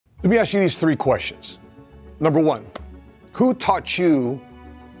Let me ask you these three questions. Number one, who taught you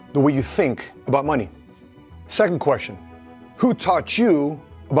the way you think about money? Second question, who taught you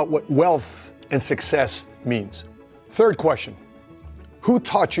about what wealth and success means? Third question, who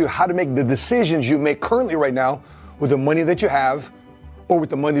taught you how to make the decisions you make currently right now with the money that you have or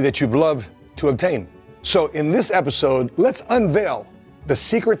with the money that you've loved to obtain? So in this episode, let's unveil the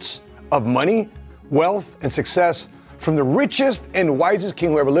secrets of money, wealth, and success from the richest and wisest king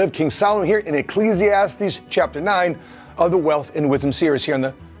who ever lived, King Solomon, here in Ecclesiastes Chapter 9 of the Wealth and Wisdom series here on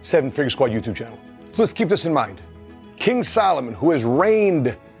the 7 Figure Squad YouTube channel. So let's keep this in mind. King Solomon, who has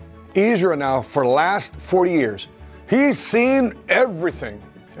reigned Israel now for the last 40 years, he's seen everything.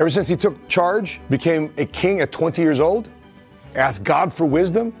 Ever since he took charge, became a king at 20 years old, asked God for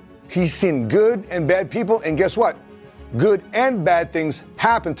wisdom. He's seen good and bad people, and guess what? Good and bad things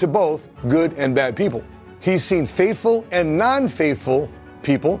happen to both good and bad people. He's seen faithful and non-faithful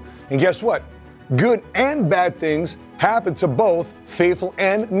people, and guess what? Good and bad things happen to both faithful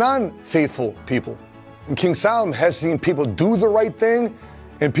and non-faithful people. And King Solomon has seen people do the right thing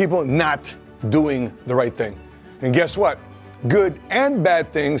and people not doing the right thing. And guess what? Good and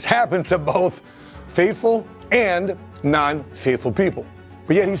bad things happen to both faithful and non-faithful people.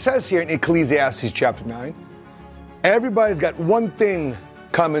 But yet he says here in Ecclesiastes Chapter 9, everybody's got one thing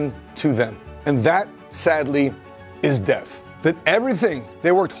coming to them, and that, sadly, is death. That everything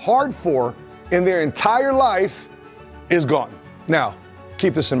they worked hard for in their entire life is gone. Now,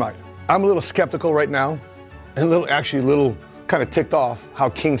 keep this in mind. I'm a little skeptical right now, and a little kind of ticked off how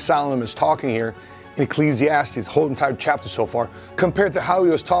King Solomon is talking here in Ecclesiastes, whole entire chapter so far, compared to how he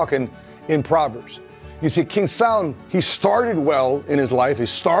was talking in Proverbs. You see, King Solomon, he started well in his life, he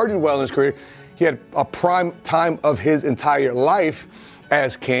started well in his career. He had a prime time of his entire life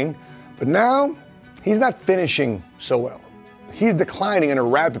as king, but now he's not finishing so well. He's declining at a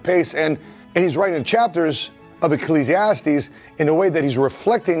rapid pace, and he's writing chapters of Ecclesiastes in a way that he's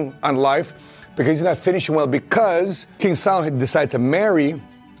reflecting on life because he's not finishing well because King Solomon had decided to marry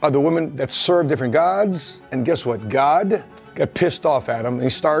other women that served different gods, and guess what? God got pissed off at him, and he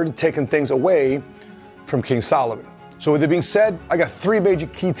started taking things away from King Solomon. So with it being said, I got three major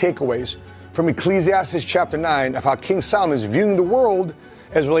key takeaways from Ecclesiastes Chapter 9 of how King Solomon is viewing the world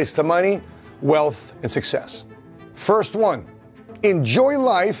as it relates to money, wealth, and success. First one, enjoy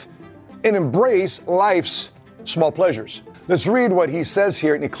life and embrace life's small pleasures. Let's read what he says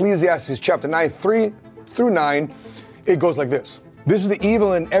here in Ecclesiastes Chapter 9, 3 through 9. It goes like this. This is the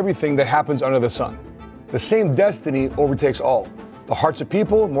evil in everything that happens under the sun. The same destiny overtakes all. The hearts of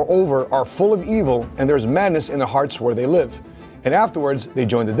people, moreover, are full of evil, and there's madness in the hearts where they live. And afterwards, they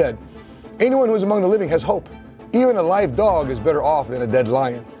join the dead. Anyone who is among the living has hope. Even a live dog is better off than a dead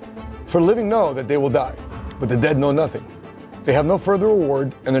lion. For the living know that they will die, but the dead know nothing. They have no further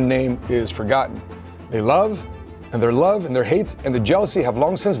reward, and their name is forgotten. They love, and their love and their hate and the jealousy have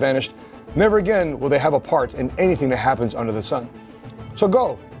long since vanished. Never again will they have a part in anything that happens under the sun. So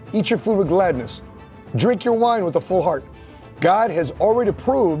go, eat your food with gladness. Drink your wine with a full heart. God has already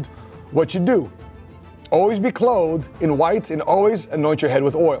approved what you do. Always be clothed in white and always anoint your head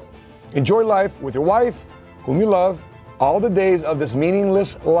with oil. Enjoy life with your wife, whom you love, all the days of this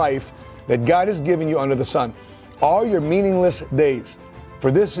meaningless life that God has given you under the sun. All your meaningless days.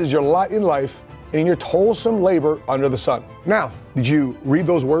 For this is your lot in life and in your toilsome labor under the sun. Now, did you read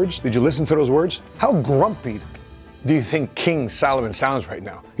those words? Did you listen to those words? How grumpy do you think King Solomon sounds right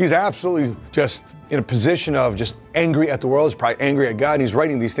now? He's absolutely just in a position of just angry at the world. He's probably angry at God. And he's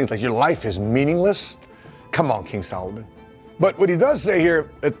writing these things like, your life is meaningless. Come on, King Solomon. But what he does say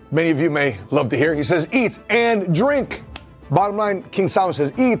here, that many of you may love to hear, he says, eat and drink. Bottom line, King Solomon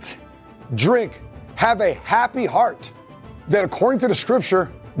says, eat, drink, have a happy heart. That according to the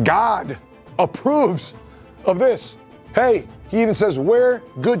scripture, God approves of this. Hey, he even says, wear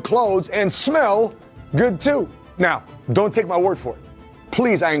good clothes and smell good too. Now, don't take my word for it.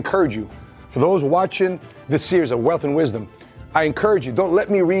 Please, I encourage you, for those watching this series of Wealth and Wisdom, I encourage you, don't let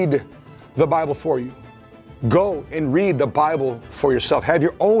me read the Bible for you. Go and read the Bible for yourself. Have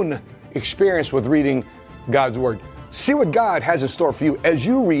your own experience with reading God's Word. See what God has in store for you as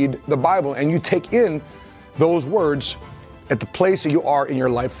you read the Bible and you take in those words at the place that you are in your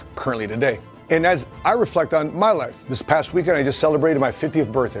life currently today. And as I reflect on my life, this past weekend I just celebrated my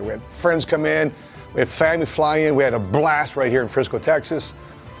 50th birthday. We had friends come in, we had family fly in, we had a blast right here in Frisco, Texas.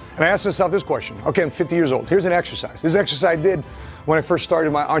 And I asked myself this question. Okay, I'm 50 years old. Here's an exercise. This exercise I did when I first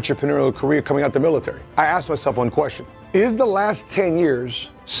started my entrepreneurial career coming out the military. I asked myself one question. Is the last 10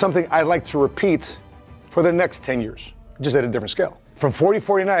 years something I'd like to repeat for the next 10 years? Just at a different scale. From 40 to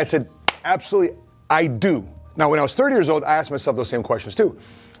 49, I said, absolutely, I do. Now, when I was 30 years old, I asked myself those same questions too.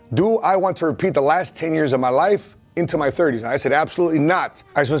 Do I want to repeat the last 10 years of my life into my 30s? I said, absolutely not.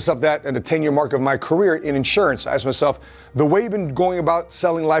 I asked myself that at the 10-year mark of my career in insurance. I asked myself, the way you've been going about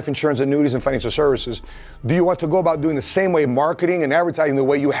selling life insurance, annuities, and financial services, do you want to go about doing the same way, marketing and advertising the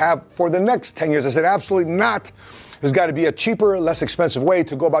way you have for the next 10 years? I said, absolutely not. There's got to be a cheaper, less expensive way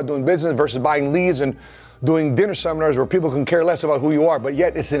to go about doing business versus buying leads and doing dinner seminars where people can care less about who you are, but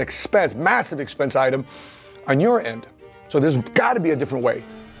yet it's an expense, massive expense item on your end. So there's got to be a different way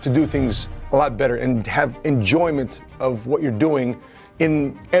to do things a lot better and have enjoyment of what you're doing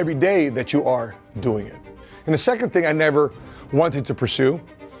in every day that you are doing it. And the second thing I never wanted to pursue,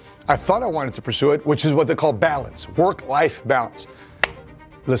 I thought I wanted to pursue it, which is what they call balance, work-life balance.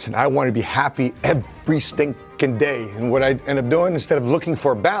 Listen, I want to be happy every stinking day. And what I end up doing, instead of looking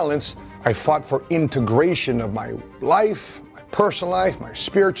for balance, I fought for integration of my life, my personal life, my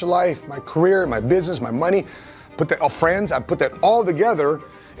spiritual life, my career, my business, my money. Put that all friends, I put that all together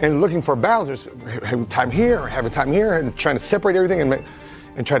and looking for balance. Having time here, having time here, and trying to separate everything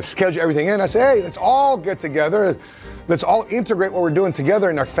and try to schedule everything in. I say, hey, let's all get together. Let's all integrate what we're doing together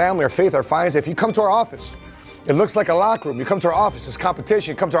in our family, our faith, our finances. If you come to our office, it looks like a locker room. You come to our office, there's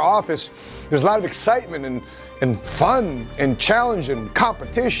competition. You come to our office, there's a lot of excitement and fun and challenge and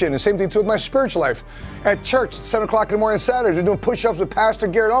competition. And same thing too with my spiritual life. At church, at 7 o'clock in the morning on Saturdays, we're doing push-ups with Pastor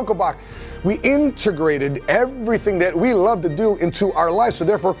Garrett Unkelbach. We integrated everything that we love to do into our life. So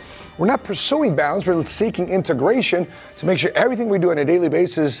therefore, we're not pursuing balance, we're seeking integration to make sure everything we do on a daily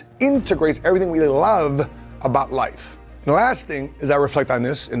basis integrates everything we love about life. And the last thing, as I reflect on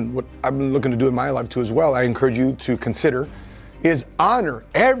this, and what I've been looking to do in my life too as well, I encourage you to consider, is honor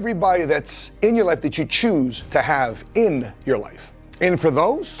everybody that's in your life that you choose to have in your life. And for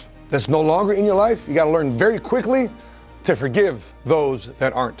those that's no longer in your life, you got to learn very quickly to forgive those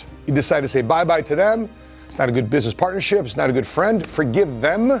that aren't. You decide to say bye-bye to them. It's not a good business partnership. It's not a good friend. Forgive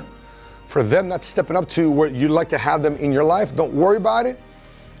them for them not stepping up to where you'd like to have them in your life. Don't worry about it.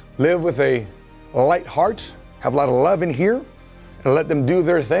 Live with a light heart. Have a lot of love in here and let them do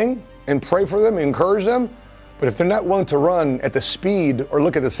their thing and pray for them, encourage them. But if they're not willing to run at the speed or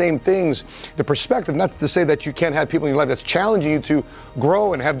look at the same things, the perspective, not to say that you can't have people in your life that's challenging you to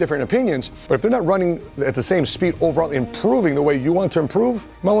grow and have different opinions, but if they're not running at the same speed overall, improving the way you want to improve, you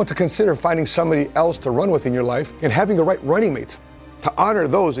might want to consider finding somebody else to run with in your life and having the right running mate to honor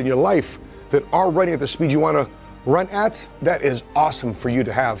those in your life that are running at the speed you want to run at. That is awesome for you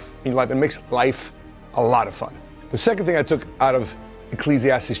to have in your life. It makes life a lot of fun. The second thing I took out of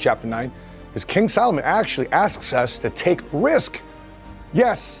Ecclesiastes Chapter 9 is King Solomon actually asks us to take risk.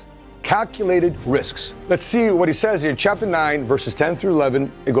 Yes, calculated risks. Let's see what he says here in chapter 9, verses 10 through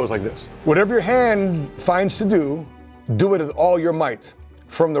 11. It goes like this. Whatever your hand finds to do, do it with all your might.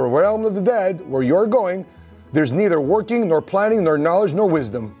 From the realm of the dead, where you're going, there's neither working, nor planning, nor knowledge, nor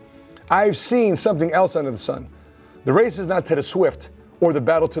wisdom. I've seen something else under the sun. The race is not to the swift, or the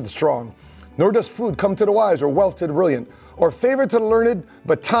battle to the strong, nor does food come to the wise, or wealth to the brilliant, or favor to the learned,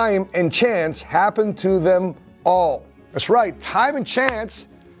 but time and chance happen to them all. That's right, time and chance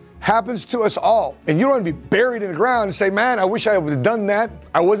happens to us all. And you don't want to be buried in the ground and say, man, I wish I would have done that.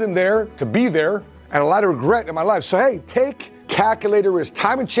 I wasn't there to be there, and a lot of regret in my life. So hey, take calculated risk.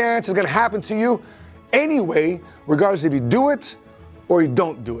 Time and chance is going to happen to you anyway, regardless if you do it or you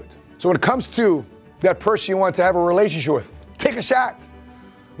don't do it. So when it comes to that person you want to have a relationship with, take a shot.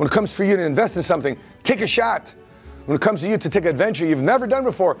 When it comes for you to invest in something, take a shot. When it comes to you to take an adventure you've never done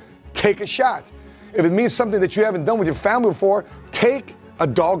before, take a shot. If it means something that you haven't done with your family before, take a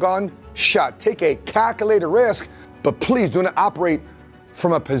doggone shot. Take a calculated risk, but please do not operate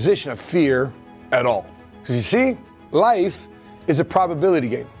from a position of fear at all. Because you see, life is a probability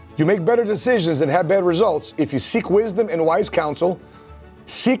game. You make better decisions and have better results if you seek wisdom and wise counsel,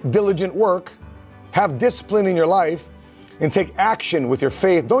 seek diligent work, have discipline in your life, and take action with your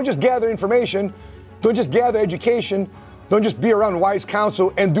faith. Don't just gather information. Don't just gather education. Don't just be around wise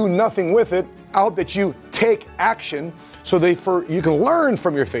counsel and do nothing with it. I hope that you take action so that you can learn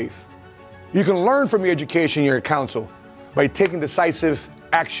from your faith. You can learn from your education, your counsel, by taking decisive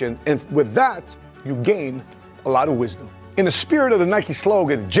action. And with that, you gain a lot of wisdom. In the spirit of the Nike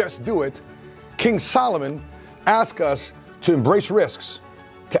slogan, just do it, King Solomon asks us to embrace risks,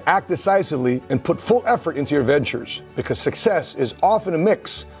 to act decisively and put full effort into your ventures, because success is often a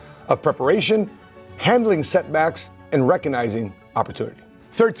mix of preparation, handling setbacks, and recognizing opportunity.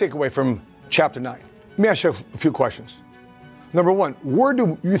 Third takeaway from chapter 9. Let me ask you a few questions. Number one, where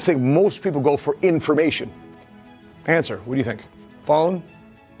do you think most people go for information? Answer, what do you think? Phone,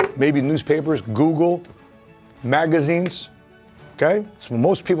 maybe newspapers, Google, magazines, okay? So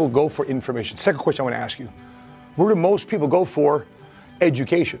most people go for information. Second question I want to ask you, where do most people go for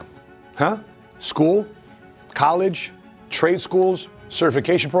education. Huh? School, college, trade schools,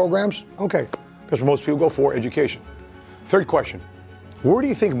 certification programs. Okay, that's what most people go for, education. Third question, where do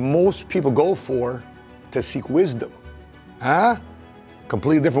you think most people go for to seek wisdom? Huh?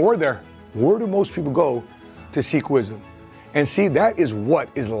 Completely different word there. Where do most people go to seek wisdom? And see, that is what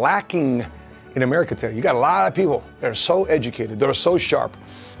is lacking in America today. You got a lot of people that are so educated, that are so sharp,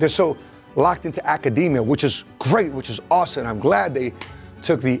 they're so locked into academia, which is great, which is awesome. I'm glad they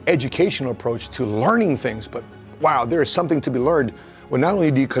took the educational approach to learning things, but wow, there is something to be learned when not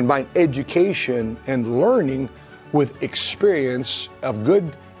only do you combine education and learning with experience of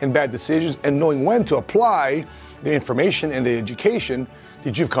good and bad decisions and knowing when to apply the information and the education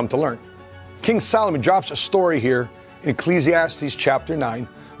that you've come to learn. King Solomon drops a story here in Ecclesiastes Chapter 9,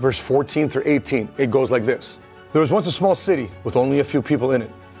 verse 14 through 18. It goes like this. There was once a small city with only a few people in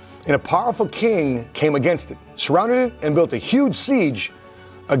it, and a powerful king came against it, surrounded it, and built a huge siege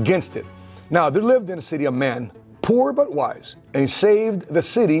against it. Now there lived in the city a man, poor but wise, and he saved the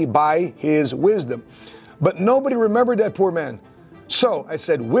city by his wisdom. But nobody remembered that poor man. So I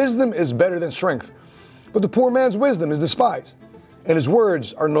said, wisdom is better than strength. But the poor man's wisdom is despised, and his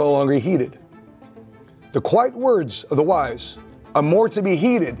words are no longer heeded. The quiet words of the wise are more to be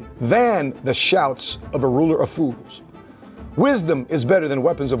heeded than the shouts of a ruler of fools. Wisdom is better than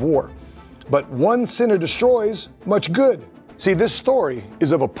weapons of war, but one sinner destroys much good. See, this story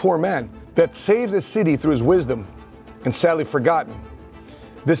is of a poor man that saved the city through his wisdom and sadly forgotten.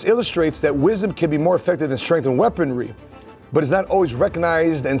 This illustrates that wisdom can be more effective than strength and weaponry, but is not always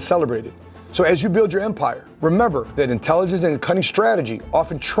recognized and celebrated. So as you build your empire, remember that intelligence and cunning strategy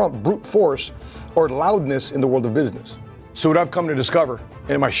often trump brute force or loudness in the world of business. So what I've come to discover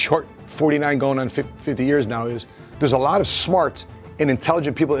in my short 49 going on 50 years now is there's a lot of smart and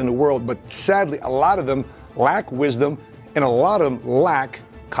intelligent people in the world, but sadly, a lot of them lack wisdom and a lot of them lack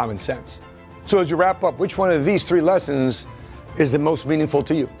common sense. So as you wrap up, which one of these three lessons is the most meaningful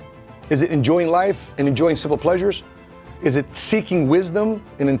to you? Is it enjoying life and enjoying simple pleasures? Is it seeking wisdom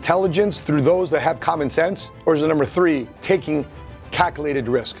and intelligence through those that have common sense? Or is it number three, taking calculated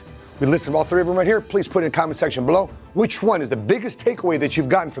risk? We listed all three of them right here. Please put in the comment section below. Which one is the biggest takeaway that you've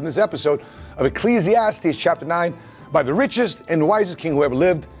gotten from this episode of Ecclesiastes Chapter 9 by the richest and wisest king who ever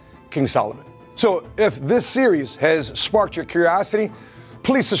lived, King Solomon? So if this series has sparked your curiosity,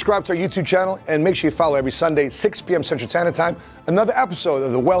 please subscribe to our YouTube channel and make sure you follow every Sunday, 6 p.m. Central Standard Time, another episode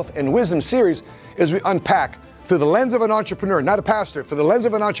of the Wealth and Wisdom series as we unpack through the lens of an entrepreneur, not a pastor, through the lens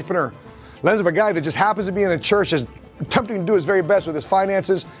of an entrepreneur, lens of a guy that just happens to be in a church, is attempting to do his very best with his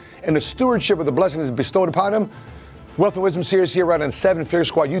finances and the stewardship of the blessings bestowed upon him. Wealth and Wisdom series here right on 7 Figure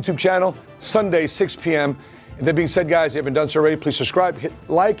Squad YouTube channel, Sunday, 6 p.m. And that being said, guys, if you haven't done so already, please subscribe, hit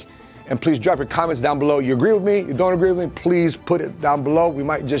like, and please drop your comments down below. You agree with me? You don't agree with me? Please put it down below. We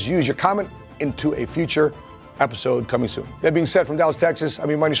might just use your comment into a future episode coming soon. That being said, from Dallas, Texas, I'm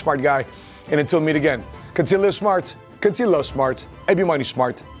your money smart guy. And until we meet again, continue to live smart, continue to love smart, and be money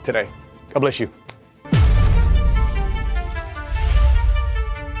smart today. God bless you.